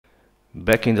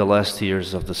Back in the last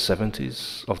years of the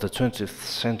 70s of the 20th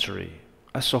century,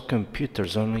 I saw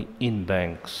computers only in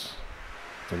banks,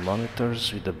 the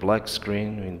monitors with the black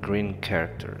screen with green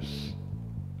characters,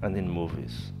 and in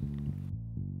movies.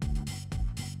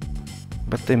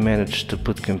 But they managed to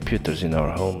put computers in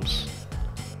our homes.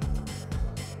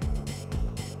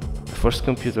 The first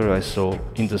computer I saw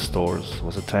in the stores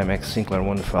was a Timex Sinclair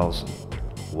 1000.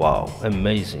 Wow,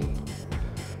 amazing!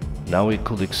 Now we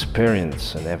could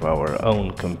experience and have our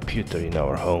own computer in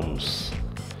our homes,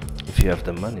 if you have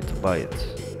the money to buy it.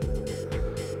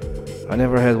 I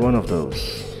never had one of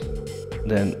those.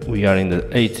 Then we are in the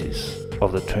 80s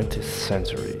of the 20th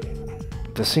century.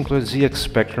 The Sinclair ZX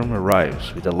Spectrum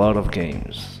arrives with a lot of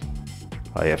games.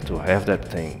 I have to have that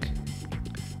thing.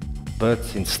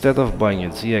 But instead of buying a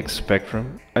ZX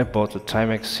Spectrum, I bought a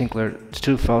Timex Sinclair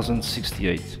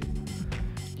 2068.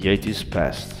 The 80s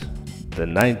passed. The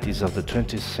 90s of the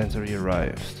 20th century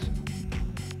arrived.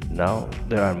 Now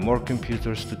there are more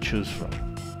computers to choose from.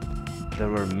 There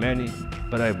were many,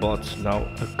 but I bought now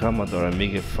a Commodore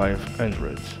Amiga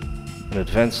 500, an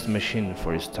advanced machine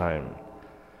for its time,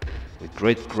 with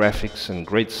great graphics and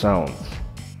great sound.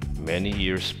 Many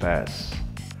years pass.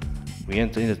 We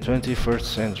enter in the 21st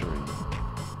century.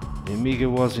 The Amiga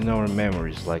was in our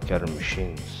memories like other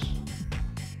machines.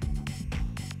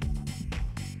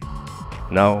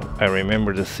 Now I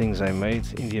remember the things I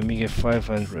made in the Amiga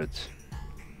 500.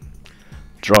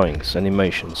 Drawings,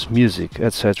 animations, music,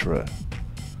 etc.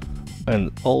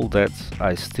 And all that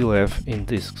I still have in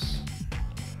discs.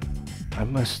 I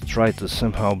must try to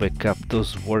somehow back up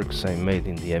those works I made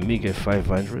in the Amiga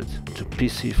 500 to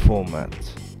PC format.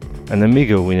 An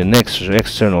Amiga with an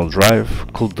external drive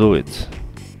could do it.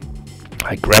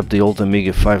 I grabbed the old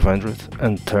Amiga 500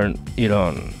 and turned it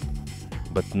on.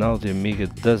 But now the Amiga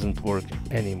doesn't work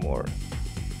anymore.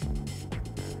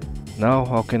 Now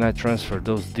how can I transfer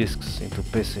those discs into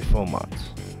PC format?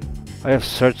 I have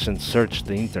searched and searched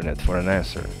the internet for an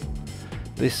answer.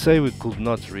 They say we could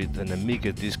not read an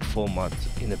Amiga disk format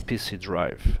in a PC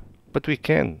drive, but we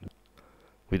can,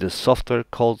 with a software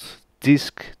called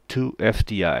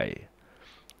Disk2FDI.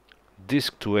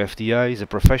 Disk2FDI is a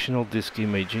professional disk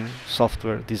imaging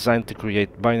software designed to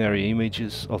create binary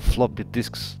images of floppy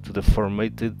disks to the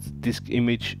formatted disk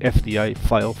image FDI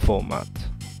file format.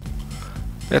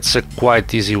 That's a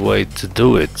quite easy way to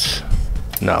do it.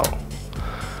 Now,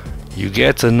 you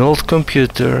get an old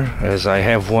computer, as I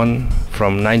have one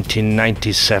from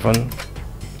 1997,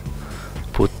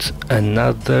 put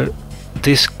another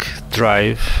disk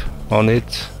drive on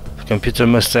it. The computer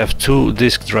must have two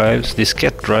disk drives,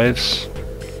 diskette drives,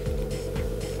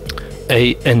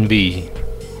 A and B.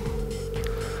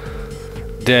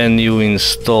 Then you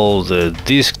install the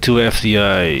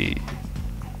Disk2FDI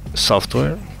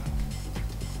software,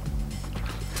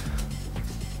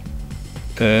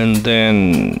 and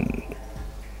then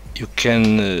you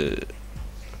can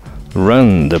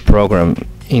run the program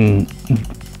in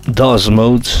DOS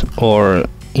mode, or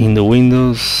in the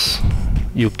Windows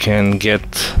you can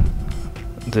get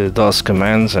the DOS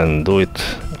commands and do it,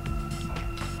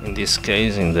 in this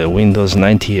case in the Windows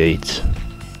 98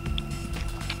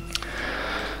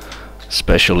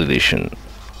 Special Edition.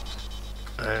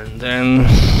 And then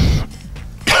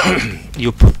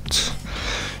you put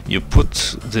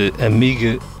the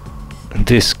Amiga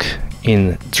disk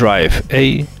in drive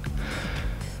A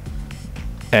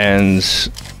and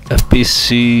a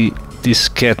PC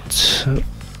diskette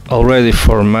already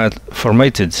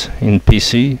formatted in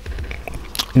PC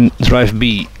in drive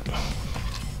B,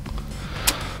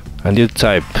 and you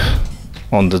type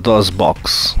on the DOS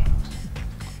box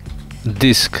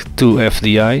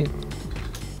Disk2FDI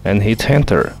and hit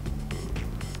enter.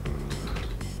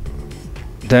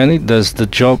 Then it does the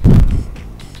job.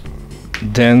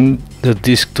 Then the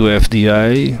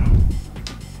Disk2FDI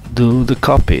do the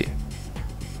copy,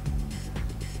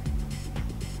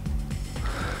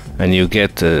 and you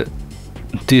get a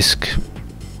disk.adf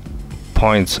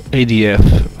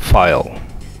file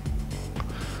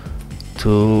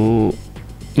to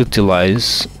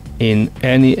utilize in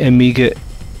any Amiga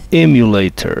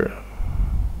emulator,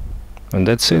 and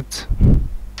that's it.